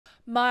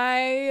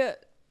My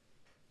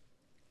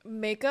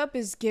makeup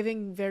is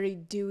giving very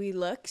dewy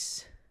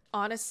looks.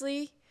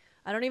 Honestly,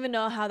 I don't even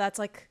know how that's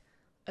like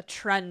a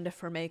trend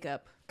for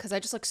makeup because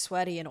I just look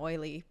sweaty and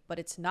oily, but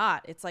it's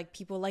not. It's like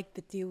people like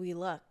the dewy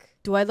look.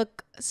 Do I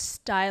look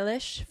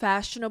stylish,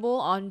 fashionable,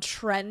 on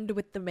trend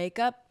with the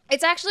makeup?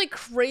 It's actually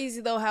crazy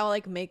though how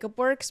like makeup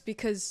works,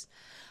 because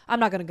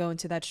I'm not going to go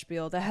into that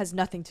spiel. That has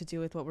nothing to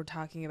do with what we're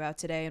talking about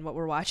today and what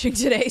we're watching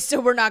today, so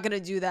we're not going to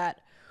do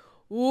that.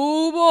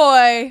 Ooh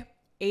boy,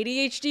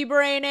 ADHD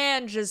brain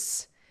Ange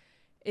is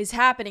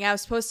happening. I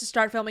was supposed to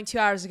start filming 2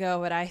 hours ago,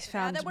 but I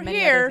found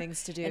many other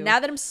things to do. And now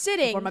that I'm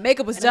sitting, before my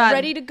makeup was done, I'm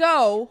ready to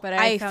go. But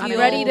I feel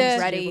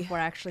ready before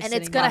actually sitting,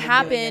 and it's gonna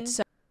happen.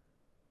 So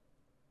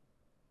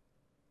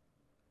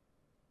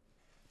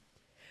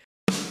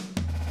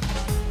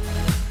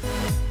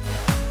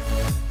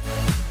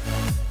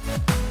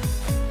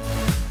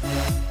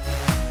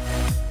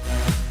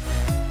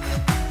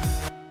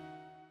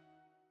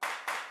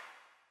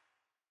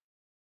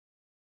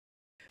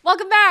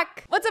welcome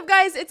back! What's up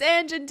guys, it's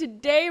Ange, and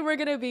today we're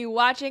gonna be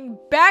watching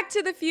Back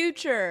to the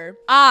Future.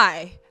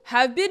 I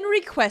have been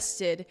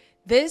requested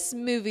this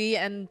movie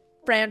and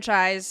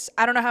franchise.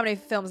 I don't know how many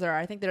films there are.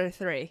 I think there are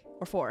 3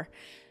 or 4.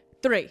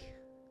 3.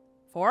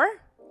 4?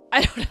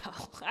 I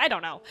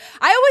don't know.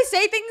 I always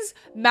say things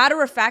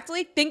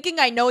matter-of-factly, thinking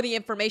I know the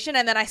information,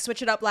 and then I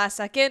switch it up last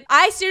second.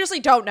 I seriously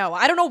don't know.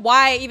 I don't know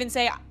why I even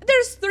say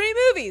there's 3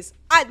 movies.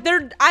 I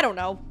don't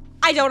know.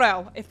 I don't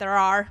know if there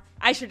are.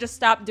 I should just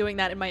stop doing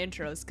that in my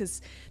intros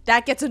because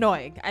that gets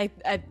annoying.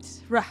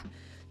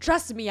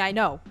 Trust me, I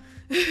know.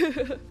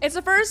 It's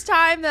the first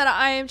time that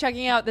I am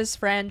checking out this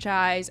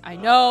franchise. I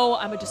know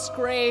I'm a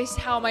disgrace.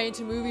 How am I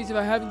into movies if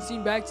I haven't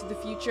seen Back to the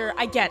Future?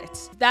 I get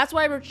it. That's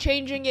why we're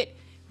changing it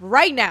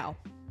right now,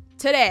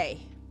 today,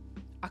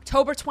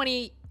 October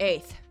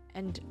 28th,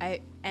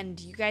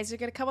 and you guys are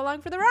gonna come along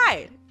for the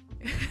ride.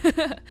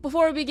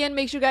 Before we begin,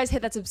 make sure you guys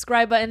hit that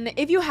subscribe button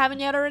if you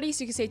haven't yet already,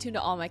 so you can stay tuned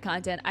to all my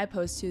content. I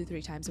post 2 to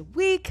 3 times a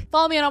week.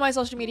 Follow me on all my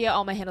social media.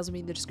 All my handles will be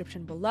in the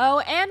description below,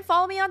 and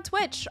follow me on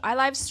Twitch. I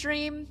live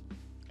stream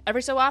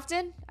every so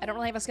often. I don't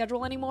really have a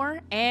schedule anymore,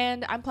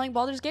 and I'm playing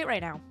Baldur's Gate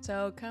right now,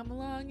 so come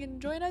along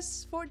and join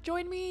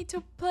me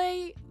to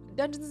play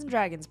Dungeons and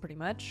Dragons, pretty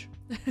much.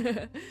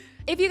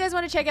 If you guys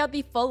want to check out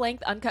the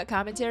full-length uncut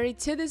commentary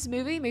to this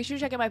movie, make sure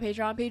to check out my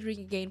Patreon page where you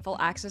can gain full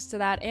access to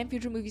that and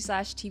future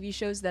movie/TV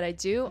shows that I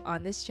do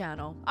on this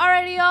channel.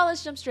 Alrighty, y'all,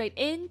 let's jump straight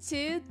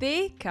into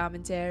the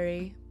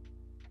commentary.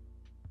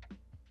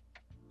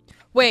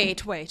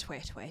 Wait.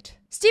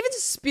 Steven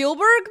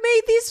Spielberg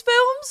made these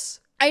films?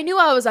 I knew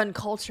I was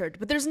uncultured,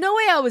 but there's no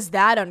way I was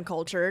that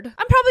uncultured.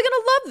 I'm probably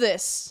gonna love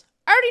this.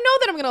 I already know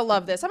that I'm gonna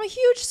love this. I'm a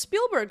huge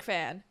Spielberg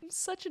fan. I'm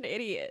such an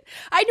idiot.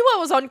 I knew I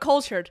was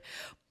uncultured,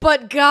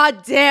 but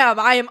goddamn,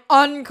 I am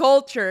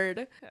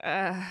uncultured.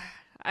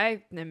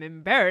 I am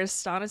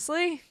embarrassed,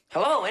 honestly.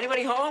 Hello,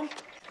 anybody home?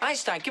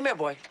 Einstein, come here,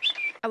 boy.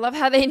 I love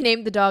how they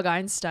named the dog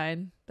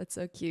Einstein. That's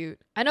so cute.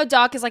 I know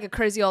Doc is like a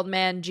crazy old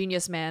man,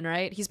 genius man,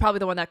 right? He's probably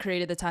the one that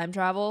created the time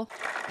travel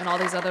and all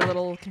these other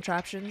little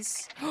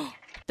contraptions.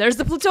 There's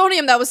the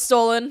plutonium that was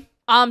stolen.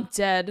 I'm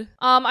dead.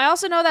 I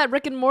also know that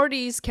Rick and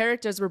Morty's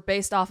characters were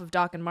based off of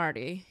Doc and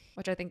Marty,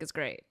 which I think is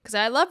great, because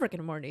I love Rick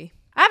and Morty.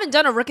 I haven't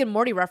done a Rick and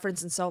Morty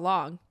reference in so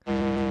long.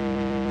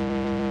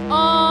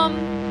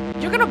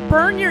 You're gonna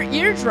burn your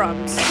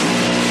eardrums.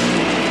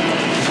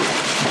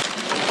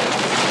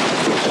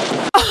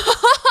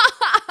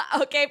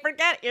 Okay,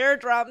 forget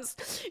eardrums.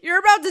 You're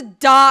about to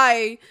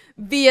die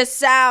via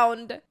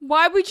sound.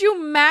 Why would you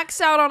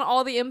max out on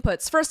all the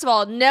inputs? First of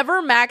all,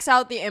 never max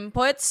out the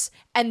inputs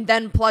and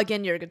then plug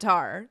in your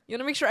guitar. You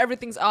wanna make sure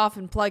everything's off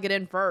and plug it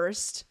in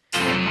first.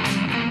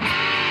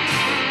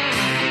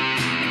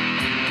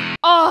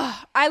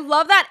 Oh, I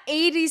love that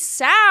 80s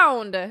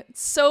sound.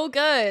 It's so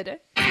good.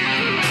 Are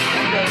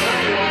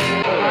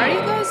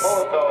you guys?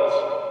 Oh, fellas,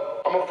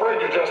 I'm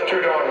afraid you're just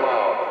too darn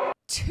loud.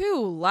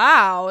 Too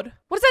loud?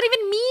 What does that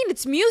even mean?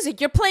 It's music.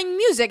 You're playing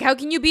music. How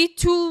can you be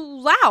too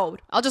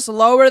loud? I'll just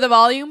lower the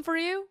volume for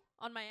you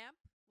on my amp.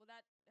 Will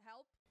that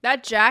help?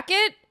 That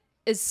jacket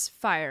is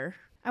fire.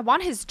 I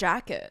want his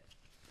jacket.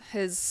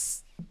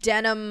 His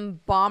denim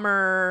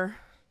bomber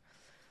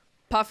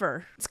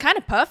puffer. It's kind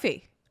of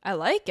puffy. I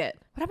like it.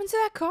 What happened to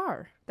that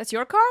car? That's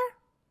your car?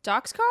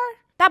 Doc's car?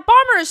 That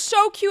bomber is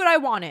so cute, I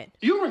want it.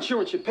 Your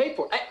insurance should pay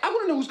for it. I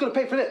want to know who's going to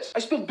pay for this. I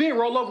spilled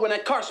beer all over when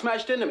that car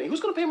smashed into me.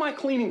 Who's going to pay my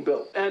cleaning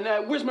bill?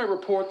 And where's my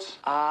reports?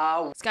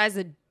 This guy's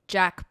a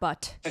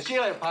jackbutt. See you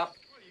later, Pop.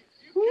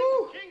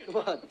 Woo! Come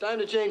on, time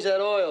to change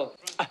that oil.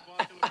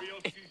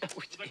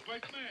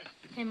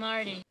 Hey,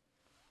 Marty.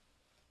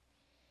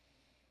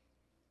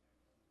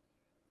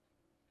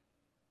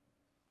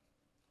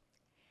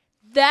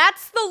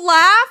 That's the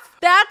laugh?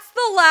 That's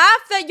the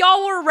laugh that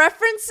y'all were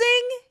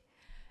referencing?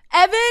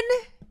 Evan?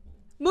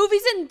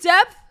 Movies in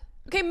depth?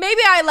 Okay,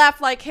 maybe I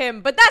laugh like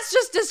him, but that's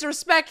just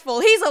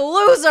disrespectful. He's a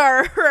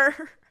loser.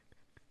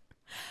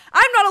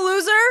 I'm not a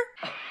loser.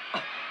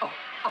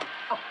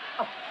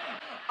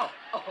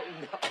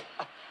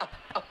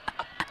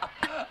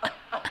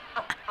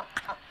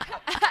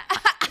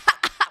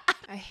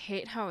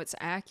 hate how it's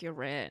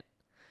accurate.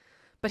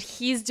 But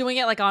he's doing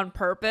it like on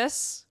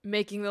purpose,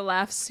 making the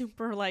laugh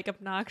super like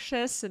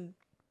obnoxious and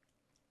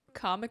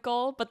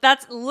comical. But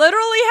that's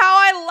literally how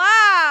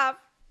I laugh.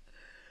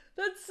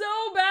 That's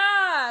so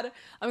bad.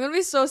 I'm gonna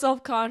be so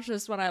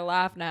self-conscious when I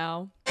laugh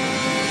now.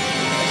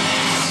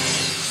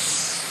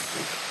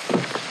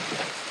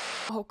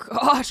 Oh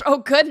gosh, oh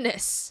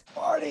goodness.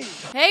 Marty!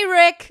 Hey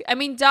Rick, I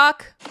mean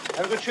Duck.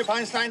 Have a good trip,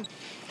 Einstein.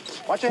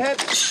 Watch your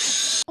head.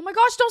 Oh my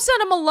gosh, don't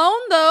send him alone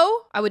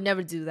though. I would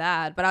never do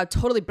that, but I would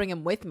totally bring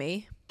him with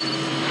me.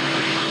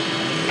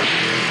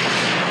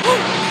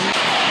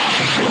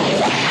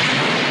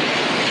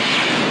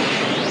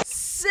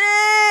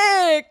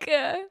 Sick!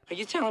 Are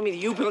you telling me that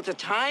you built a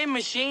time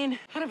machine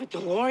out of a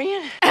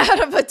DeLorean?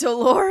 Out of a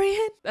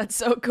DeLorean? That's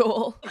so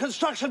cool.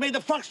 Construction made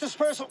the flux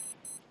dispersal.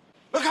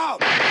 Look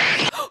out!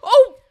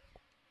 Oh!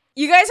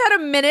 You guys had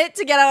a minute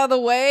to get out of the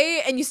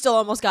way and you still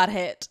almost got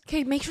hit.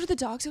 Okay, make sure the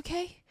dog's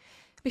okay.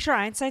 Make sure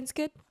Einstein's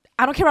good.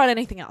 I don't care about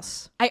anything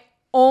else. I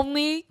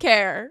only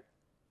care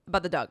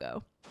about the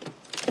doggo.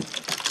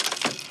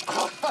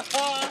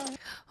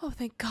 Oh,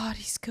 thank God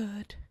he's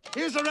good.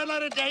 Here's a red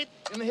letter date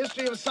in the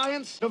history of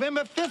science.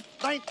 November 5th,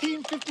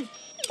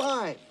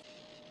 1955.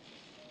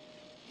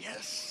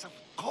 Yes, of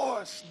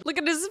course. Look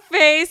at his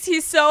face.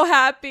 He's so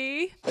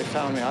happy. They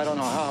found me. I don't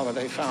know how, but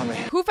they found me.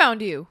 Who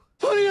found you?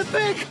 Who do you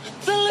think?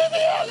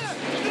 Olivia!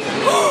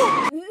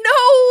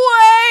 No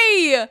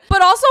way!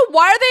 But also,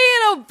 why are they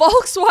in a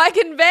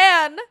Volkswagen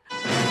van?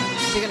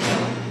 They're gonna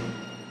kill him.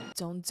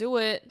 Don't do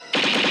it.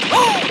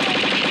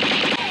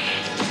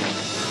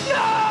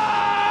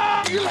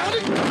 You let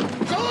it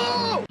go!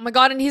 Oh my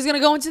God, and he's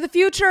gonna go into the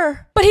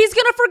future. But he's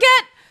gonna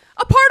forget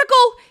a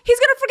particle. He's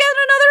gonna forget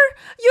another.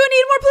 You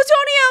need more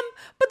plutonium.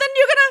 But then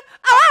you're gonna,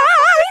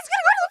 he's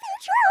gonna go to the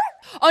future.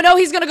 Oh no,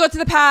 he's gonna go to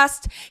the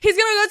past. He's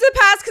gonna go to the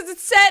past because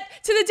it's set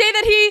to the day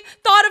that he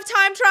thought of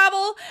time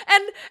travel.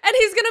 And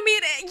he's gonna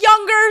meet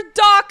younger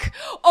Doc.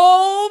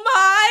 Oh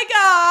my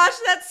gosh,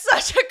 that's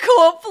such a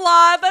cool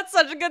plot. That's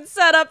such a good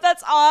setup.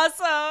 That's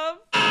awesome.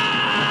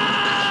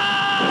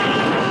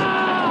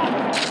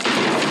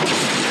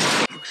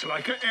 Looks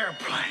like an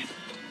airplane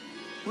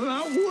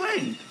without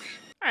wings.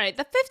 All right,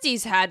 the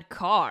 50s had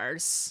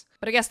cars,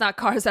 but I guess not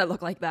cars that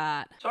look like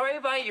that. Sorry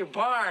about your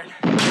barn.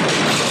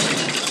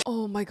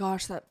 Oh my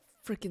gosh, that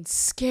freaking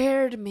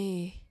scared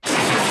me.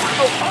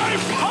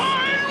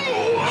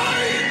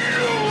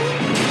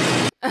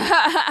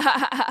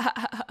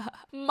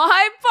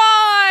 My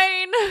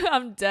pine!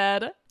 I'm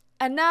dead.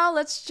 And now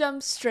let's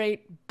jump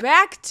straight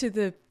back to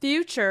the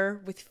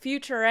future with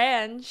Future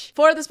Ange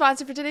for the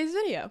sponsor for today's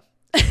video.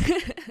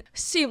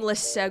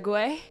 Seamless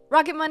segue.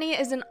 Rocket Money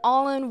is an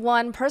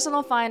all-in-one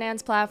personal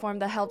finance platform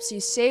that helps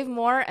you save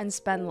more and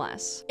spend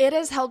less. It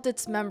has helped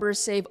its members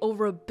save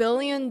over $1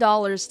 billion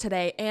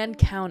today and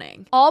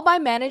counting, all by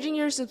managing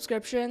your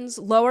subscriptions,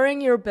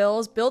 lowering your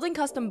bills, building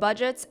custom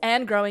budgets,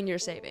 and growing your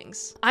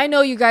savings. I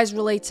know you guys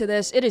relate to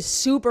this. It is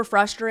super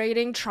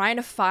frustrating trying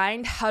to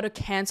find how to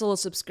cancel a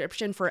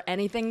subscription for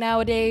anything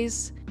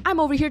nowadays. I'm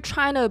over here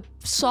trying to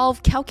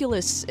solve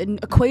calculus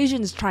and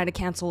equations trying to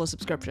cancel a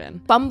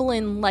subscription.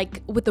 Bumbling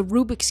like with the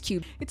Rubik's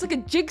Cube. It's like a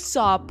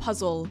jigsaw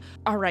puzzle.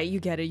 All right, you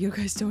get it. You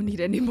guys don't need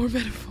any more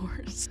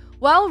metaphors.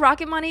 Well,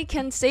 Rocket Money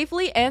can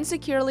safely and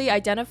securely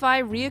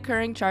identify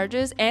reoccurring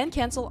charges and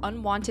cancel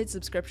unwanted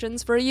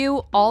subscriptions for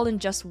you all in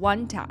just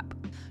one tap.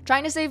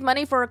 Trying to save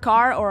money for a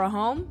car or a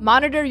home?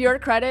 Monitor your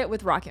credit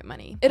with Rocket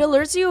Money. It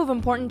alerts you of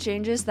important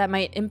changes that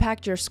might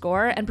impact your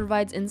score and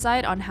provides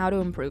insight on how to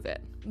improve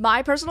it.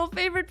 My personal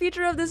favorite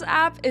feature of this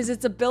app is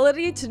its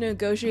ability to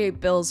negotiate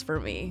bills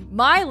for me.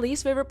 My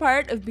least favorite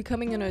part of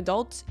becoming an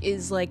adult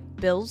is like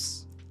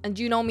bills. And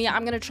you know me,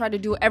 I'm gonna try to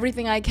do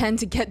everything I can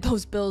to get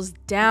those bills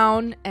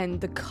down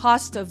and the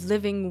cost of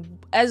living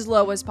as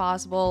low as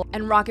possible,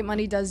 and Rocket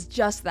Money does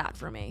just that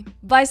for me.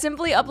 By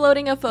simply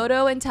uploading a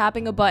photo and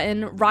tapping a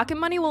button, Rocket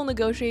Money will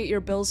negotiate your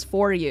bills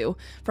for you,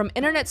 from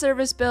internet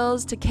service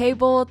bills to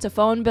cable to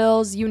phone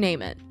bills, you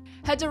name it.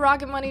 Head to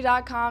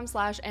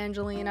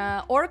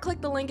rocketmoney.com/Angelina or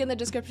click the link in the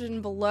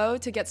description below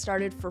to get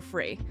started for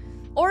free.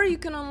 Or you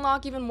can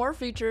unlock even more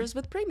features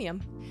with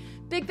premium.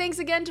 Big thanks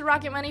again to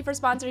Rocket Money for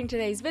sponsoring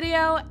today's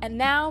video, and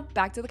now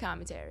back to the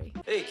commentary.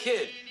 Hey,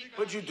 kid,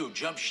 what'd you do,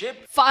 jump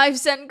ship?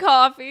 5-cent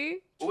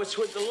coffee. What's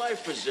with the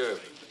life preserver?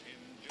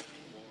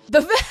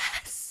 The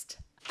vest.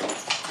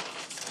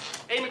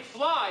 Hey,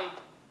 McFly,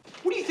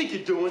 what do you think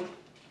you're doing?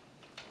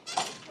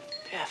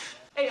 Biff.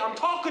 Hey, I'm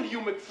talking to you,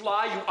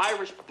 McFly, you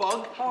Irish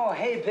bug. Oh,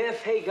 hey,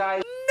 Biff. Hey,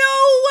 guys. No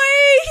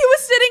way! He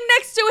was sitting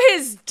next to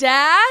his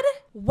dad?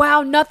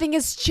 Wow, nothing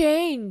has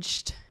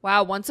changed.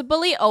 Wow, once a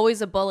bully,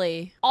 always a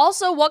bully.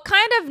 Also, what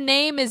kind of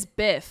name is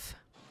Biff?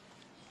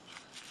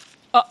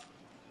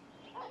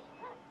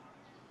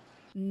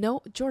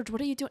 No, George, what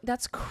are you doing?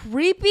 That's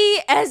creepy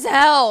as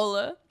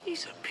hell.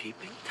 He's a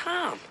peeping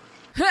Tom.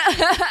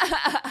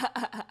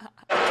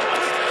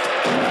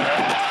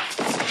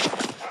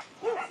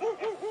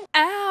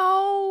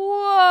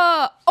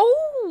 Ow!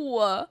 Oh,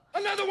 Ew.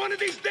 Another one of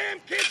these damn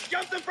kids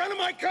jumped in front of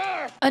my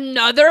car!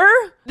 Another?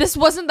 This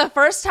wasn't the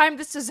first time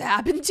this has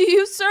happened to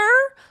you, sir?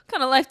 What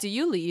kind of life do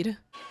you lead?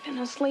 Been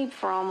asleep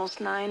for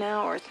almost 9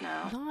 hours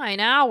now. 9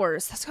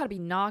 hours? That's gotta be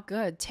not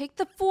good. Take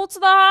the fool to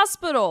the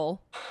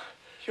hospital.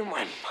 You're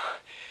my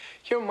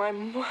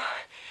mom.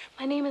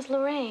 My name is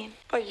Lorraine.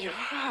 But you're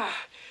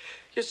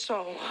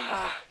so,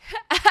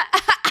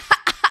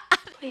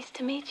 Pleased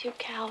to meet you,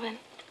 Calvin.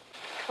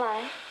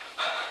 Clyde.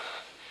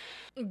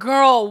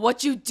 Girl,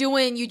 what you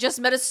doing? You just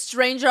met a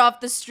stranger off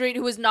the street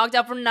who was knocked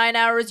out for 9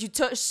 hours. You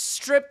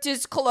stripped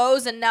his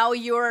clothes and now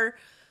you're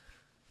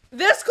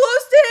this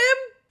close to him?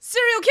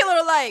 Serial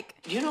killer like.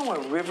 You know where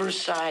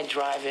Riverside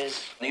Drive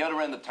is? The other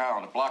end of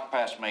town, a block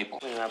past Maple.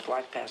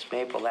 Block past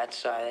Maple,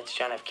 that's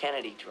John F.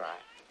 Kennedy Drive.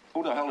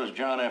 Who the hell is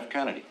John F.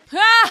 Kennedy?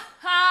 Ha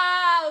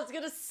ha! I was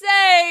gonna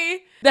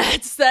say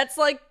that's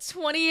like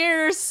 20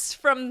 years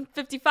from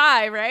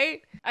 55,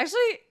 right?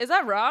 Actually, is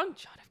that wrong?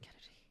 John F.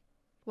 Kennedy.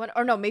 What?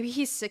 Or no, maybe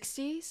he's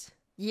 60s.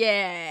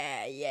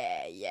 Yeah.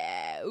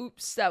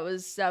 Oops, that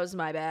was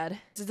my bad.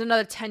 This is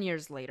another 10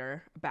 years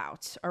later,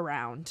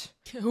 around.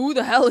 Who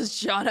the hell is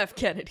John F.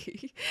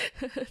 Kennedy?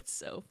 It's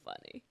so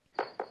funny.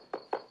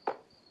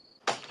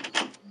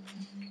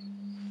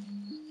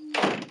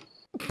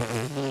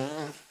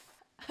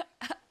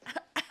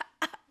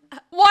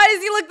 Why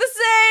does he look the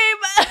same?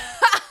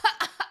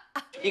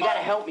 You gotta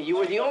help me. You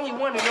were the only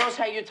one who knows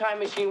how your time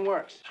machine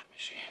works. Time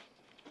machine?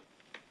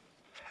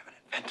 I haven't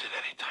invented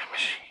any time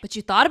machine. But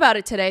you thought about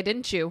it today,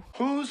 didn't you?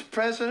 Who's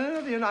president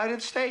of the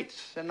United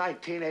States in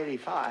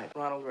 1985?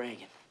 Ronald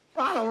Reagan.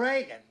 Ronald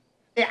Reagan.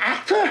 The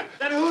actor?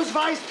 Then who's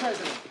vice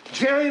president?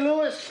 Jerry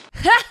Lewis?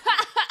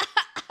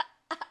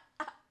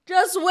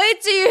 Just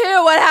wait till you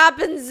hear what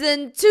happens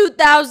in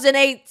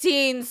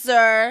 2018,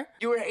 sir.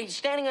 You were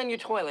standing on your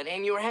toilet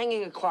and you were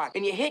hanging a clock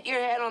and you hit your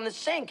head on the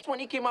sink when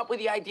you came up with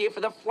the idea for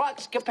the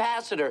flux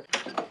capacitor.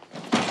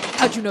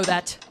 How'd you know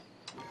that?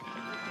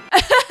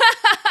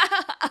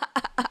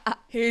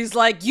 He's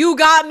like, you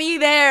got me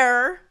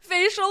there.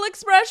 Facial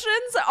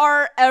expressions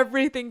are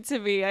everything to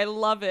me. I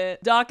love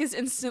it. Doc is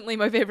instantly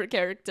my favorite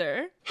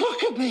character.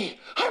 Look at me.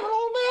 I'm an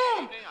old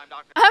man.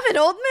 I'm an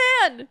old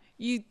man.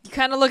 You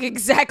kind of look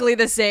exactly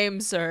the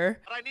same, sir.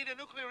 But I need a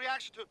nuclear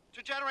reaction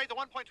to generate the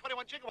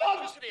 1.21 gigawatt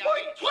electricity.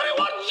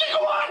 1.21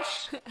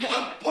 gigawatts!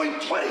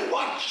 1.21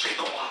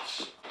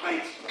 gigawatts!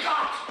 Great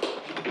Scott!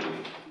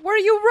 Where are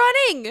you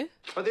running?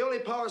 But the only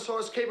power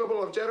source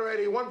capable of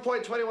generating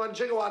 1.21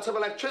 gigawatts of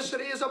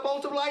electricity is a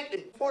bolt of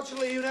lightning.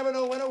 Fortunately, you never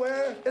know when or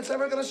where it's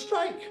ever going to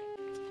strike.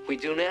 We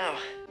do now.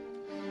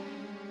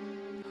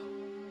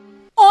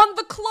 On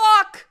the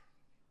clock!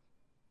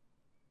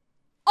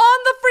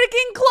 On the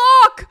freaking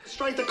clock!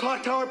 Strike the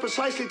clock tower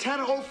precisely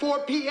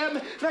 10:04 p.m.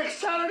 next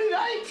Saturday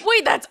night.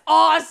 Wait, that's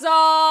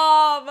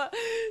awesome!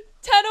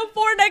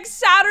 10:04 next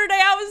Saturday.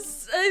 I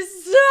was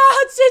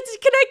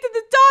connected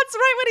the dots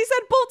right when he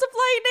said bolt of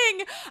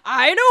lightning.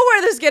 I know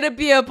where there's gonna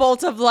be a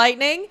bolt of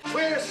lightning.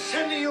 We're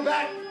sending you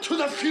back to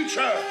the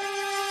future.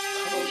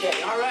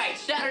 Okay, all right.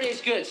 Saturday's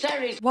good.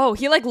 Saturday's. Whoa,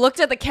 he like looked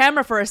at the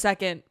camera for a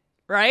second,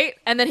 right?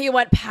 And then he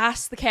went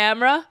past the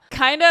camera.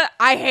 Kinda,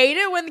 I hate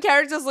it when the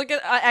characters look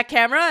at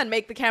camera and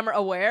make the camera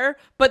aware,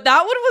 but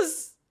that one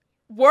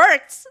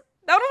worked.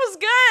 That one was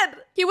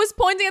good. He was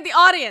pointing at the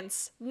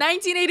audience,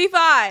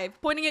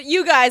 1985, pointing at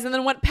you guys, and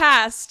then went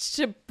past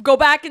to go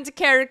back into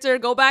character,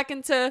 go back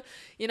into,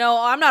 you know,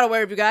 I'm not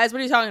aware of you guys. What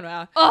are you talking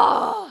about?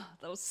 Oh,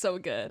 that was so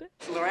good.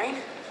 Lorraine?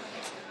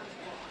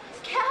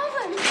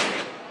 Calvin!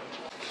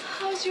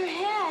 How's your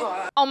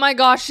head? Oh my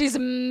gosh, she's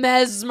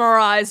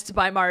mesmerized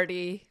by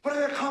Marty. What are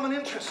their common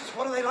interests?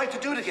 What do they like to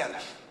do together?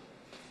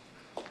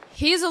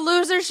 He's a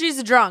loser, she's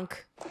a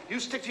drunk. You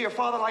stick to your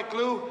father like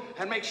glue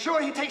and make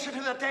sure he takes her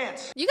to that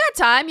dance. You got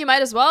time, you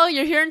might as well.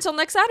 You're here until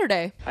next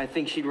Saturday. I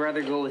think she'd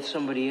rather go with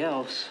somebody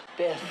else.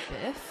 Biff.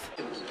 Biff?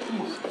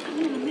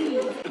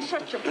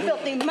 Shut your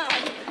filthy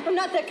mouth. I'm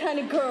not that kind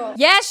of girl.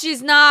 Yeah,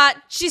 she's not.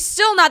 She's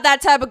still not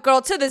that type of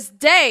girl to this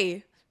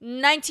day.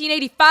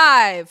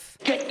 1985.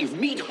 Get your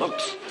meat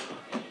hooks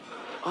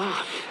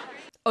off.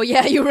 Oh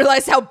yeah, you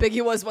realize how big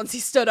he was once he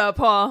stood up,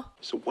 huh?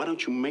 So why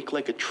don't you make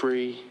like a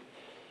tree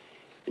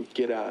and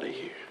get out of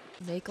here?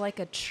 Make like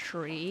a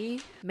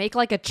tree? Make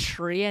like a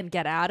tree and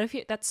get out of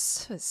here?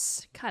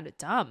 That's kind of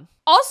dumb.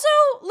 Also,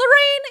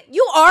 Lorraine,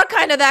 you are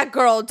kind of that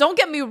girl. Don't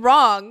get me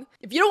wrong.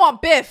 If you don't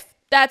want Biff,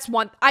 that's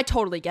one. I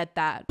totally get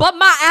that. But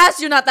my ass,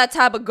 you're not that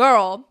type of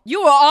girl.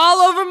 You were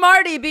all over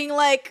Marty being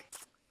like,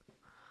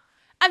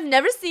 I've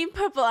never seen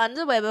purple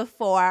underwear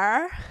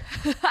before.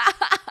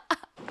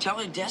 Tell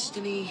her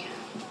destiny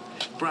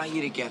brought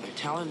you together.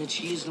 Tell her that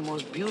she is the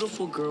most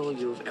beautiful girl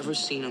you've ever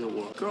seen in the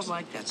world. Girls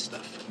like that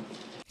stuff.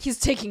 He's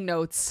taking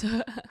notes.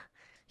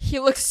 He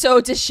looks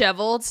so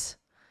disheveled.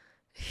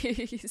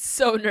 He's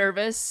so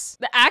nervous.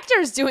 The actor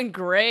is doing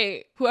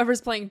great. Whoever's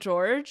playing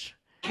George.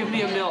 Give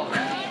me a milk.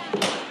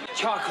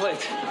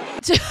 Chocolate.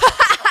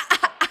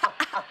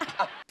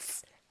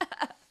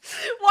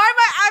 Why am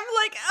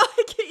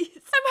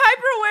I'm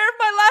hyper aware of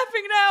my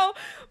laughing now.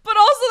 But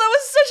also that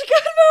was such a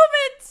good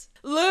moment.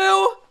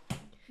 Lou,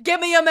 give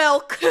me a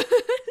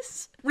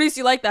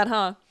you like that,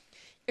 huh?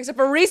 Except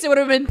for Reese, it would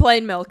have been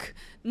plain milk,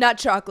 not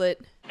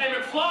chocolate. Hey,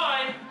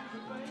 McFly!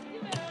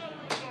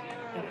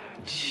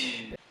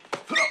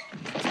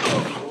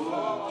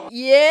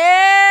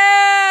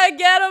 Yeah,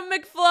 get him,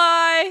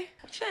 McFly.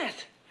 What's that?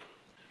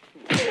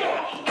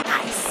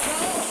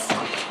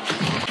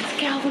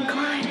 Calvin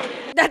Klein.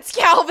 That's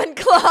Calvin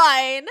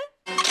Klein.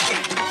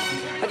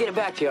 I'll get it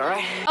back to you, all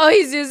right? Oh,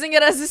 he's using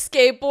it as a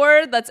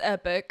skateboard? That's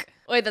epic.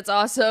 Wait, that's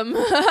awesome.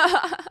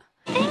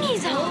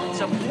 Thingy's home.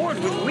 It's a board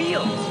with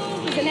wheels.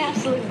 It's an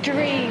absolute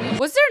dream.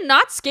 Was there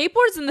not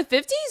skateboards in the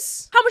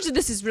 50s? How much of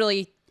this is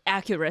really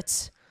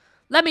accurate?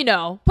 Let me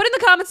know. Put in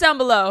the comments down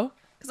below,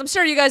 because I'm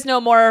sure you guys know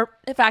more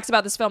facts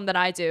about this film than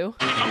I do.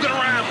 I'm gonna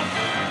ram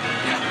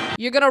him.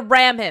 You're gonna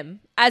ram him,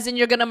 as in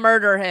you're gonna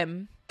murder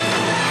him.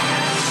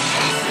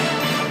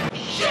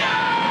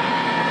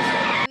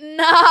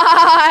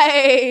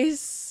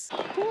 Nice!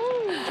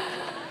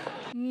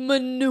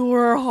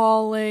 Manure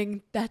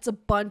hauling. That's a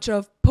bunch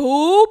of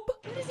poop.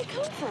 Where does he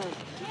come from?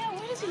 Yeah,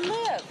 where does he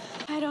live?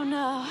 I don't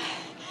know,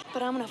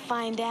 but I'm gonna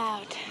find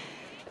out.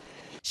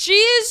 She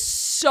is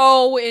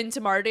so into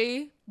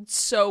Marty. It's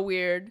so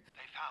weird. They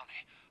found me.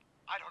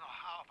 I don't know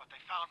how, but they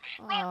found me.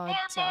 Run Oh, for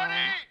it, Marty!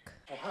 Doc.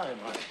 Oh, hi,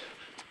 Marty.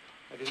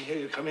 I didn't hear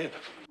you come in.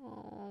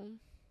 Oh,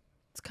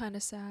 it's kind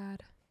of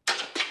sad.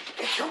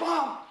 It's your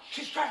mom.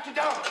 She's tracked you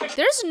down.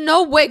 There's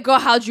no way, girl.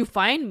 How'd you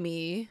find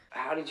me?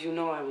 How did you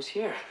know I was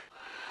here?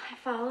 I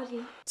followed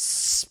you.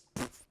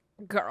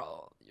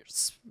 Girl, you're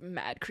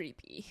mad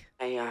creepy.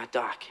 Hey,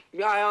 Doc.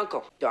 Yeah,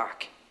 Uncle.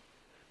 Doc.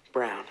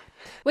 Brown.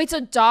 Wait, so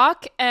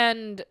Doc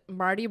and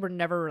Marty were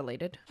never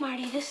related?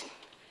 Marty, this...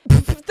 The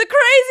crazy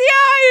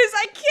eyes!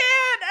 I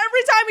can't!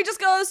 Every time he just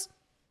goes...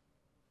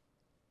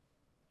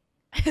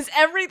 It's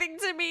everything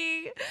to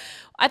me.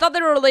 I thought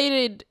they were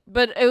related,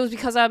 but it was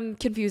because I'm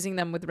confusing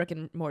them with Rick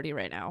and Morty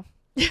right now.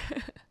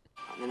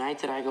 On the night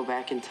that I go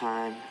back in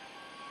time,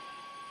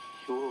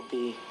 you will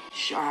be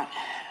shot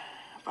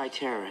by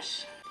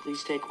terrorists.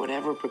 Please take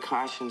whatever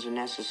precautions are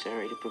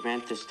necessary to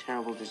prevent this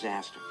terrible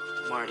disaster.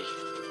 Marty.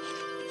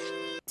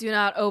 Do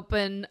not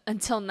open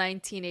until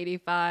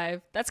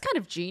 1985. That's kind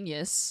of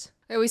genius.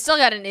 Okay, we still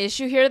got an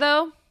issue here,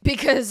 though.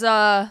 Because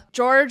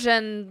George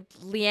and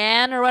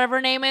Leanne, or whatever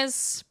her name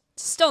is,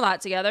 still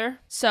not together.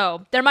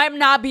 So there might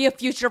not be a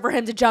future for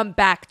him to jump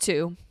back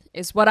to,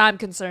 is what I'm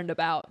concerned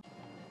about.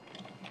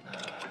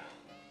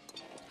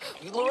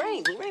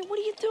 Lorraine, what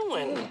are you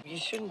doing? You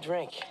shouldn't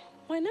drink.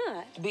 Why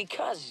not?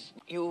 Because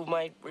you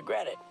might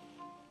regret it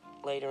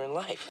later in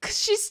life. Because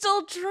she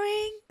still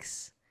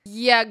drinks.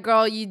 Yeah,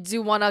 girl, you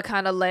do want to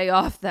kind of lay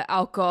off the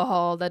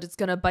alcohol that it's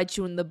going to bite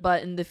you in the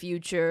butt in the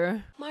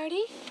future.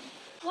 Marty,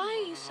 why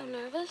are you so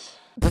nervous?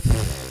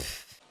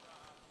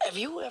 Have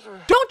you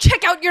ever... Don't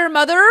check out your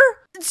mother,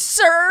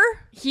 sir.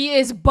 He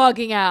is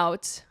bugging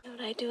out. Know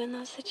what I do in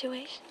those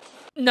situations?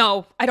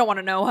 No, I don't want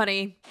to know,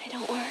 honey. I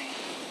don't worry.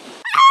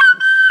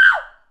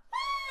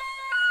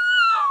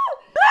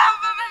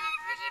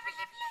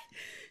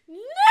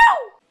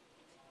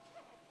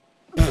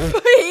 No!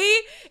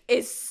 He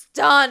is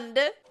stunned.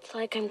 It's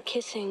like I'm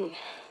kissing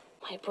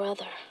my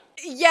brother.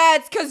 Yeah,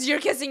 it's because you're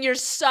kissing your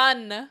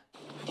son.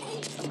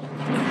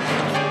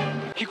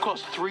 He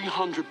caused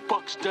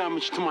 $300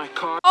 damage to my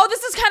car. Oh,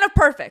 this is kind of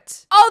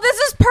perfect. Oh, this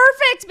is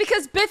perfect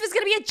because Biff is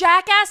going to be a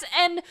jackass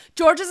and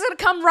George is going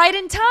to come right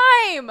in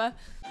time.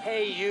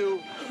 Hey,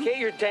 you, get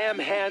your damn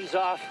hands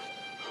off.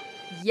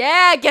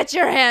 Yeah, get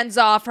your hands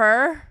off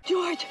her.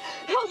 George,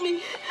 help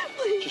me,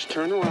 please. Just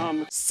turn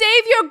around.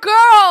 Save your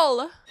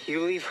girl.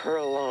 You leave her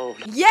alone.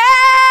 Yeah!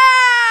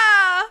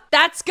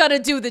 That's gonna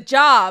do the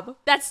job.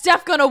 That's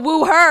def gonna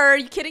woo her. Are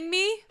you kidding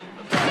me?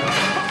 Look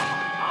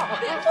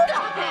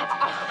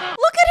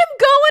at him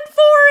going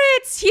for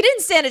it. He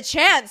didn't stand a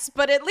chance,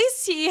 but at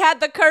least he had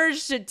the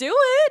courage to do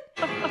it.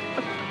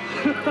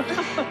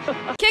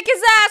 Kick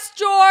his ass,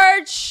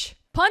 George.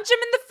 Punch him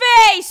in the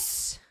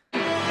face.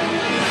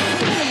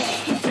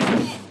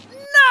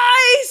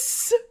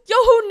 Nice! Yo,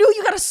 who knew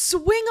you got a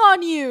swing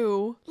on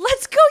you?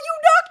 Let's go, you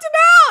knocked him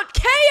out!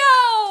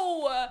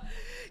 KO!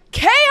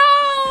 KO!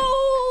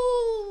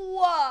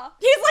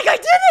 He's like, I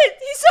did it!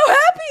 He's so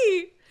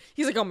happy!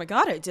 He's like, oh my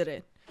god, I did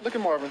it. Look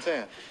at Marvin's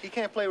hand. He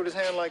can't play with his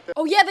hand like that.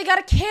 Oh yeah, they got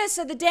a kiss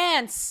at the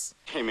dance.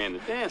 Hey man, the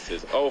dance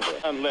is over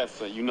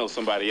unless you know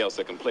somebody else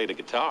that can play the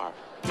guitar.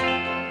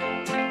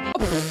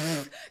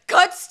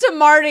 Cuts to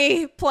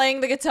Marty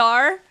playing the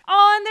guitar.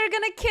 Oh, and they're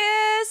gonna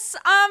kiss.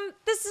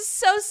 This is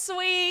so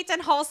sweet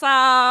and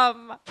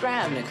wholesome.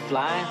 Grab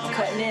McFly, I'm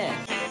cutting in.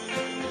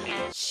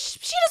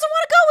 She doesn't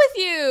want to go with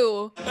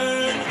you.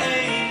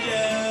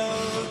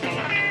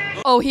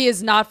 Oh, he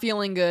is not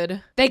feeling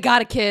good. They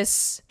gotta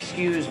kiss.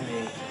 Excuse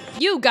me.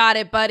 You got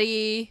it,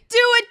 buddy. Do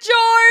it,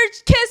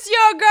 George. Kiss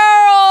your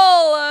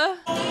girl.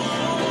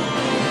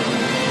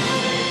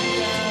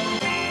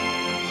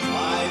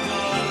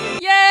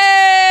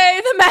 Yay!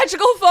 The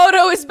magical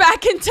photo is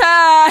back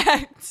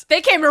intact.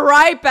 They came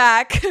right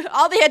back.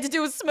 All they had to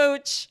do was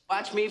smooch.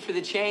 Watch me for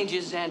the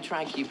changes and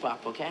try and keep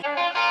up, okay?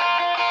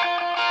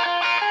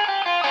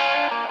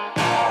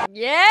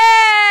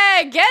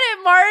 Yeah! Get it,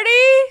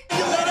 Marty!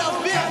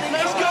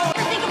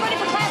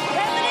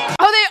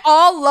 Oh, they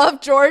all love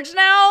George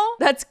now?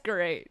 That's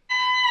great.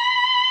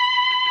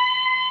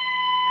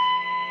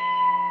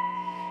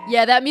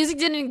 Yeah, that music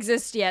didn't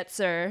exist yet,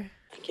 sir.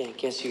 I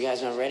guess you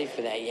guys aren't ready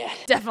for that yet.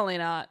 Definitely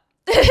not.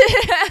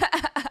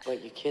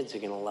 But your kids are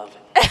gonna love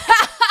it.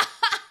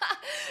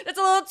 That's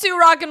a little too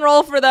rock and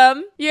roll for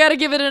them. You gotta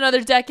give it another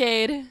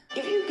decade.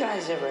 If you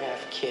guys ever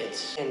have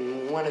kids,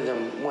 and one of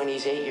them, when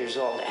he's 8 years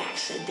old,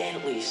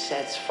 accidentally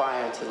sets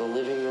fire to the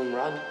living room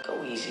rug,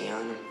 go easy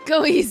on him.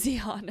 Go easy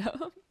on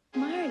him.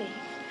 Marty.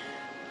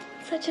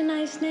 Such a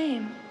nice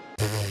name.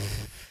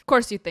 Of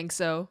course you think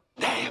so.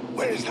 Damn,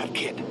 where is that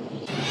kid?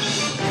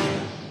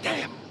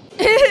 Damn.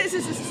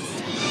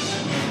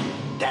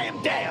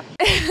 Damn.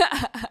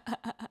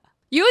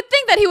 You would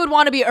think that he would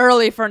want to be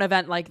early for an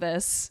event like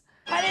this.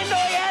 I didn't know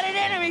he had it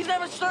in him. He's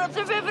never stood up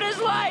to Viv in his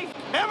life.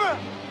 Ever?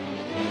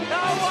 No,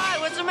 why?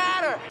 What's the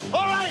matter?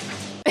 All right.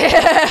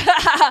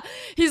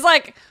 He's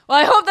like, well,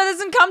 I hope that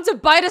doesn't come to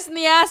bite us in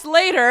the ass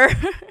later.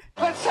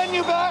 Let's send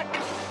you back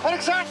at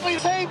exactly the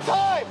same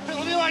time.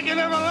 It'll be like you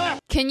never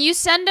left. Can you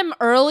send him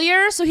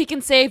earlier so he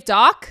can save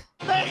Doc?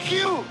 Thank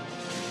you.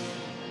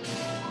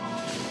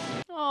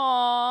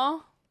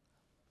 Aww.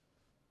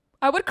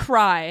 I would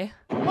cry.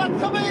 What's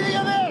the meaning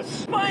of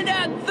this? Find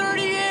out in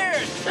 30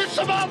 years. It's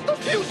about the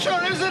future,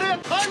 isn't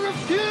it? I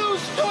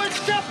refuse to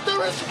accept the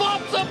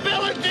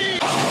responsibility.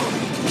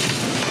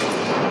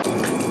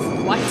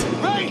 What?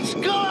 Great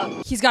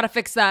Scott! He's gotta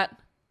fix that.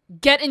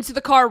 Get into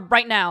the car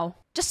right now.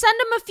 Just send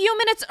him a few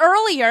minutes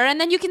earlier and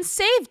then you can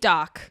save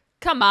Doc.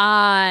 Come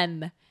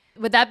on.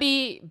 Would that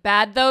be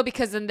bad though?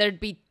 Because then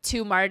there'd be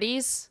 2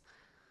 Martys?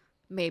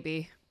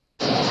 Maybe.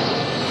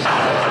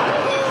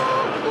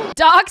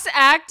 Doc's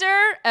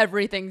actor,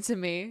 everything to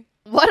me.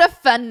 What a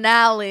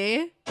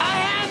finale. I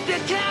have to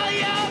tell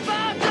you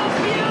about the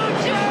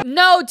future.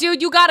 No,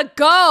 dude, you gotta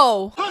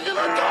go. Look at the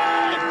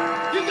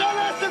time! You got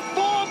less than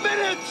 4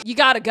 minutes! You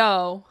gotta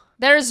go.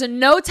 There's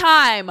no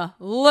time,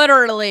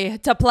 literally,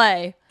 to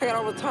play. I got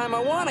all the time I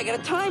want. I got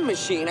a time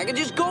machine. I can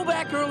just go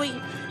back early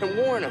and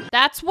warn him.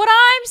 That's what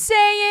I'm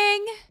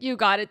saying. You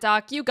got it,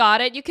 Doc. You got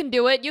it. You can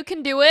do it. You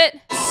can do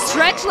it.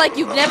 Stretch like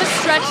you've never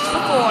stretched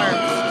before.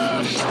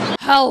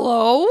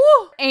 Hello?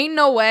 Ain't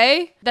no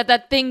way that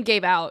that thing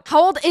gave out.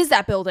 How old is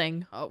that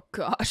building? Oh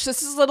gosh,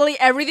 this is literally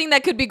everything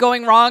that could be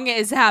going wrong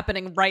is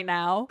happening right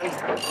now.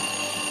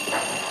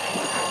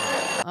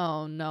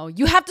 Oh no,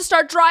 you have to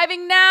start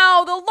driving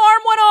now. The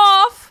alarm went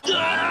off.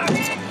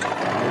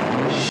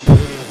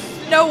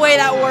 No way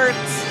that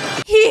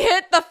worked. He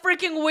hit the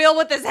freaking wheel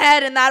with his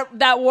head and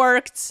that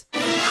worked.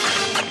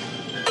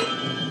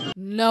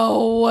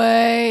 No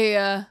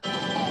way.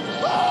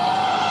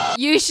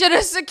 You should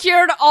have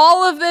secured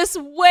all of this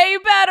way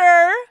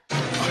better.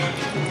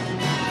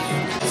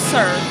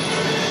 Sir.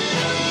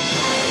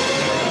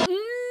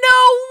 No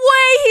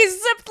way! He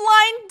zipped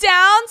line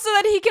down so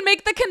that he can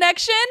make the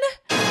connection?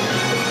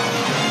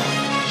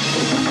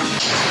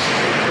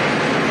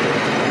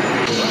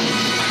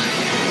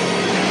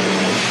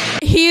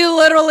 He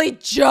literally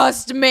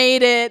just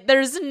made it.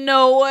 There's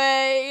no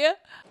way.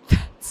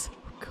 That's so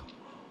cool.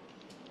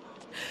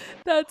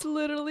 That's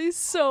literally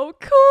so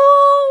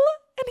cool.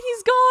 And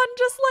he's gone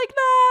just like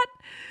that.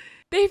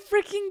 They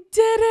freaking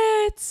did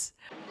it.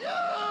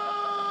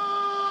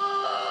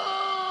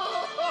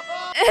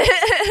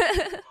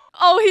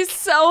 Oh, he's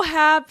so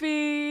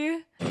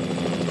happy.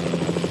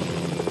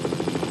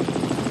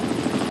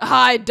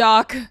 Hi,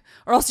 Doc.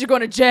 Or else you're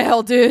going to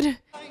jail, dude.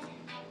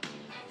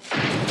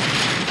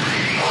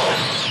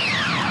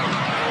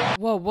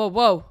 Whoa, whoa,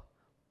 whoa.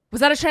 Was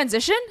that a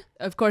transition?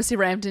 Of course he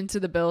rammed into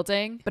the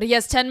building. But he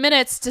has 10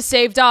 minutes to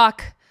save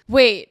Doc.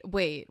 Wait.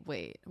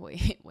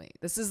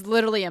 This is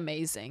literally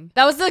amazing.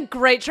 That was a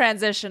great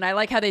transition. I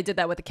like how they did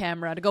that with the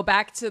camera. To go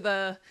back to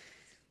the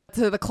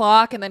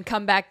clock and then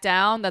come back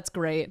down. That's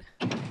great.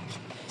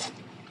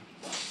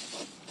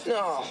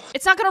 No.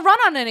 It's not gonna run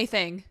on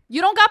anything.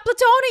 You don't got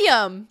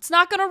plutonium. It's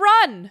not gonna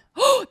run.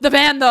 The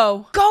van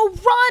though. Go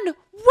run!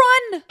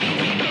 Run!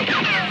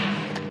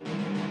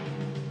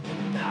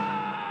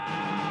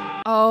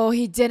 Oh,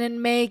 he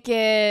didn't make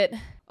it.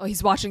 Oh,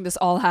 he's watching this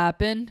all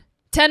happen.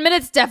 10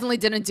 minutes definitely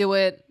didn't do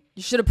it.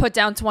 You should have put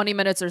down 20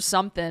 minutes or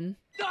something.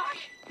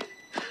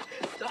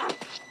 Stop.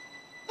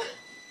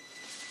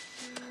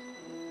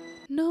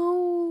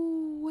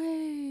 No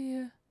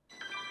way.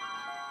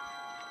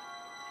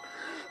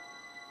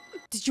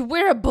 Did you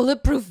wear a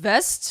bulletproof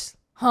vest?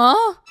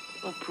 Huh?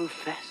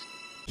 Bulletproof vest?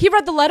 He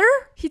read the letter?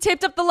 He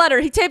taped up the letter.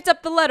 He taped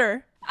up the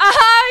letter.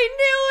 I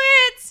knew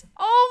it!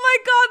 Oh my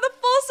god, the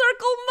full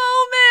circle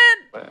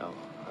moment! Well,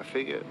 I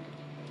figured.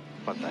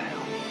 What the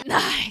hell?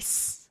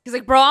 Nice. He's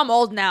like, bro, I'm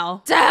old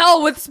now. To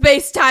hell with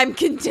space-time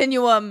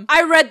continuum.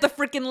 I read the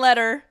freaking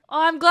letter.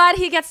 Oh, I'm glad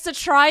he gets to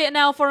try it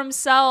now for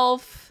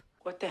himself.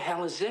 What the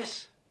hell is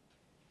this?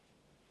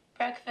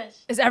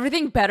 Breakfast. Is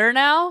everything better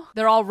now?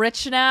 They're all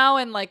rich now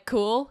and like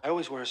cool? I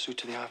always wear a suit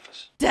to the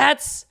office.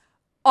 That's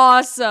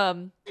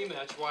awesome.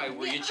 That's why.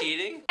 Were you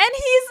cheating? And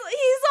he's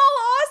all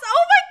awesome.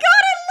 Oh my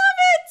god, I love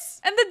it!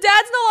 And the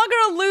dad's no longer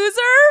a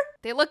loser.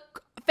 They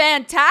look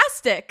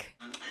fantastic.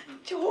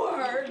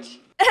 George.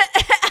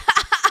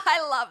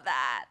 I love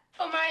that.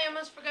 Oh, Marty, I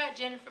almost forgot.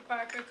 Jennifer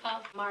Parker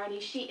called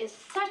Marty. She is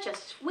such a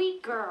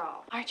sweet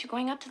girl. Aren't you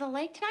going up to the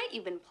lake tonight?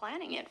 You've been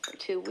planning it for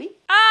 2 weeks.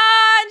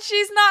 Ah, and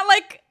she's not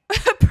like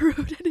a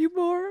prude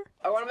anymore.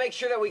 I want to make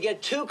sure that we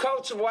get 2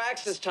 coats of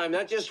wax this time,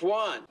 not just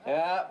 1.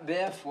 Yeah,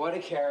 Biff, what a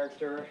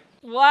character.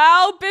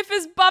 Wow, Biff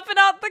is buffing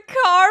out the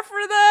car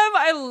for them.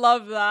 I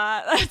love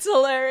that. That's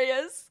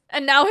hilarious.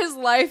 And now his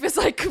life is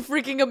like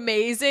freaking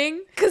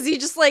amazing because he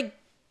just like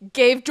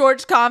gave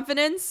George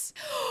confidence.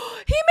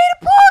 He made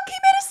a book. He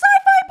made a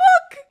sci-fi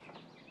book.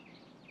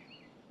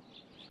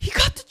 He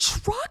got the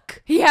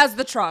truck. He has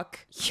the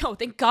truck. Yo,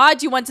 thank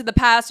God you went to the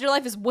past. Your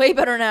life is way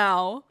better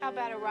now. How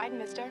about a ride,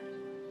 mister?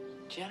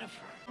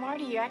 Jennifer.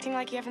 Marty, you're acting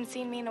like you haven't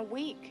seen me in a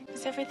week.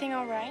 Is everything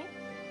all right?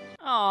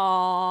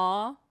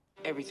 Aww.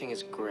 Everything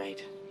is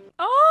great.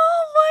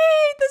 Oh,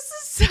 wait. This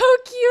is so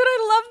cute. I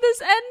love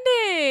this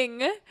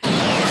ending.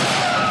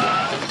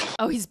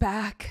 Oh, he's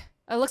back.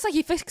 It looks like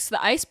he fixed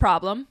the ice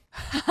problem.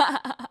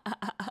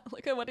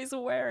 Look at what he's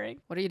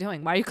wearing. What are you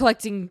doing? Why are you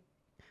collecting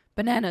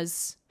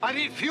bananas? I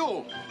need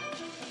fuel.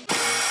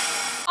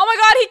 Oh my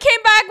God, he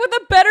came back with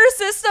a better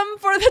system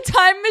for the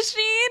time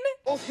machine.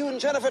 Both you and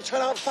Jennifer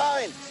turn out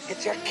fine.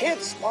 It's your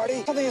kids,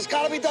 Marty. Something has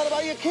got to be done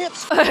about your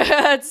kids.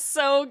 That's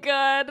so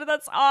good.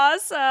 That's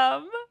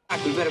awesome.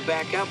 We better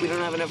back up. We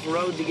don't have enough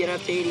road to get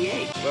up to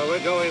 88. Where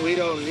we're going, we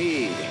don't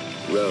need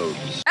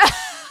roads.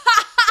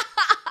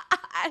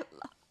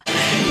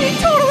 He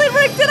totally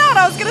rigged it out.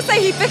 I was gonna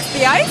say he fixed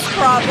the ice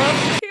problem.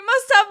 He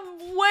must have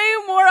way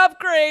more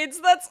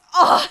upgrades. That's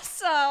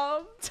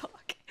awesome.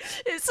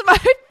 It's my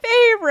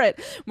favorite.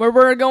 Where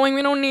we're going,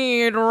 we don't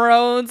need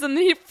roads. And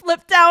then he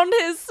flipped down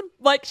his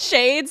like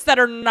shades that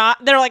are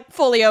not, they're like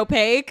fully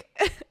opaque.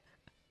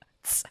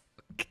 So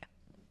good.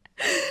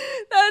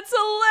 That's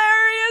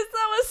hilarious.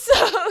 That was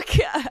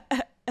so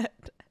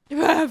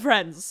good.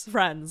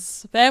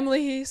 Friends,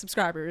 family,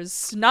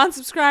 subscribers,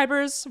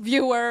 non-subscribers,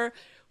 viewer,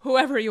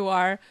 whoever you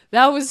are.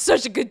 That was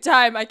such a good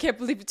time. I can't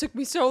believe it took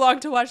me so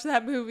long to watch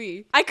that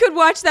movie. I could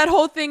watch that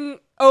whole thing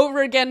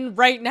over again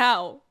right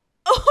now.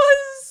 Oh,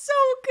 this is so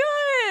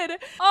good.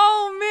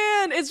 Oh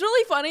man, it's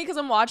really funny because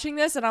I'm watching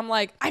this and I'm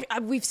like,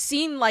 we've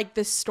seen like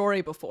this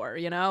story before,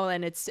 you know,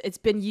 and it's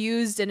been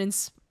used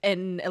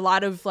and a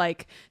lot of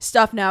like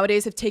stuff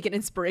nowadays have taken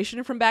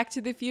inspiration from Back to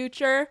the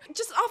Future.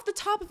 Just off the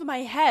top of my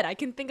head, I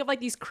can think of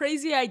like these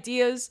crazy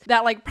ideas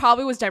that like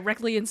probably was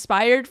directly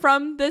inspired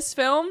from this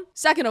film.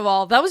 Second of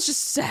all, that was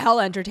just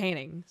hell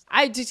entertaining.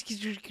 I just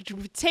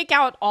take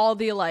out all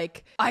the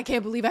like, I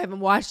can't believe I haven't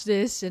watched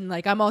this and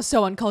like I'm all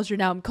so uncultured,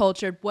 now I'm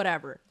cultured,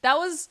 whatever. That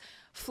was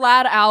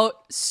flat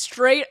out,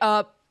 straight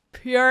up,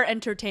 pure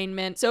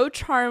entertainment. So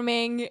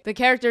charming. The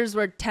characters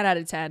were 10 out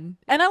of 10.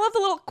 And I love the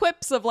little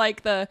quips of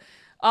like the,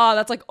 oh,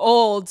 that's like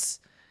old,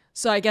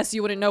 so I guess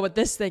you wouldn't know what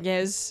this thing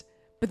is.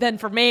 But then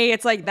for me,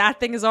 it's like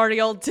that thing is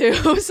already old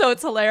too, so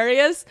it's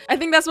hilarious. I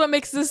think that's what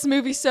makes this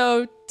movie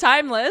so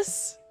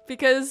timeless,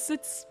 because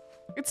it's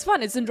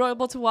fun. It's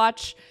enjoyable to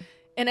watch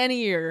in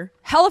any year.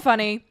 Hella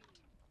funny.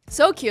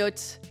 So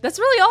cute. That's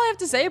really all I have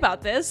to say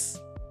about this.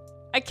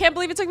 I can't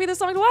believe it took me this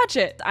long to watch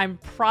it. I'm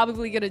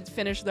probably gonna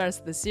finish the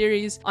rest of the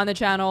series on the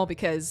channel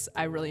because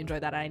I really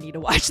enjoyed that. I need to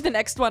watch the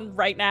next one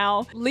right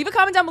now. Leave a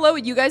comment down below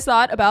what you guys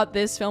thought about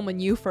this film when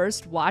you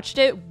first watched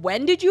it.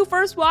 When did you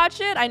first watch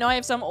it? I know I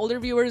have some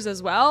older viewers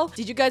as well.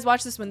 Did you guys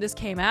watch this when this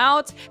came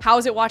out? How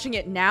is it watching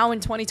it now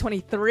in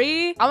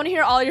 2023? I wanna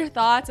hear all your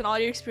thoughts and all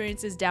your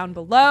experiences down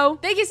below.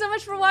 Thank you so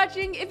much for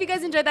watching. If you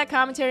guys enjoyed that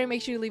commentary,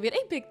 make sure you leave it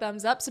a big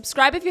thumbs up.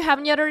 Subscribe if you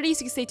haven't yet already so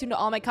you can stay tuned to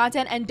all my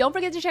content. And don't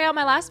forget to check out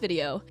my last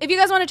video. If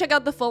you guys want to check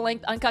out the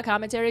full-length uncut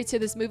commentary to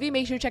this movie,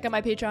 make sure to check out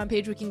my Patreon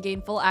page where you can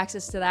gain full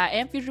access to that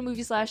and future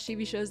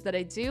movie/TV shows that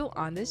I do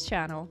on this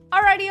channel.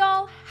 Alrighty,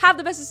 y'all. Have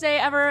the bestest day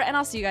ever, and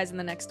I'll see you guys in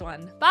the next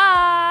one.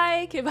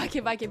 Bye! Okay, bye, okay,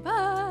 bye, okay,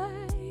 bye!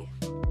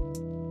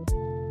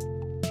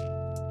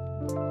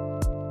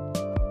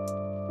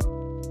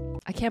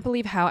 I can't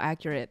believe how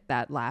accurate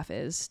that laugh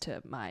is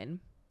to mine.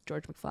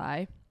 George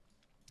McFly.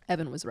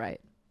 Evan was right.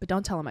 But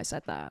don't tell him I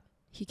said that.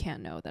 He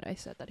can't know that I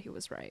said that he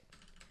was right.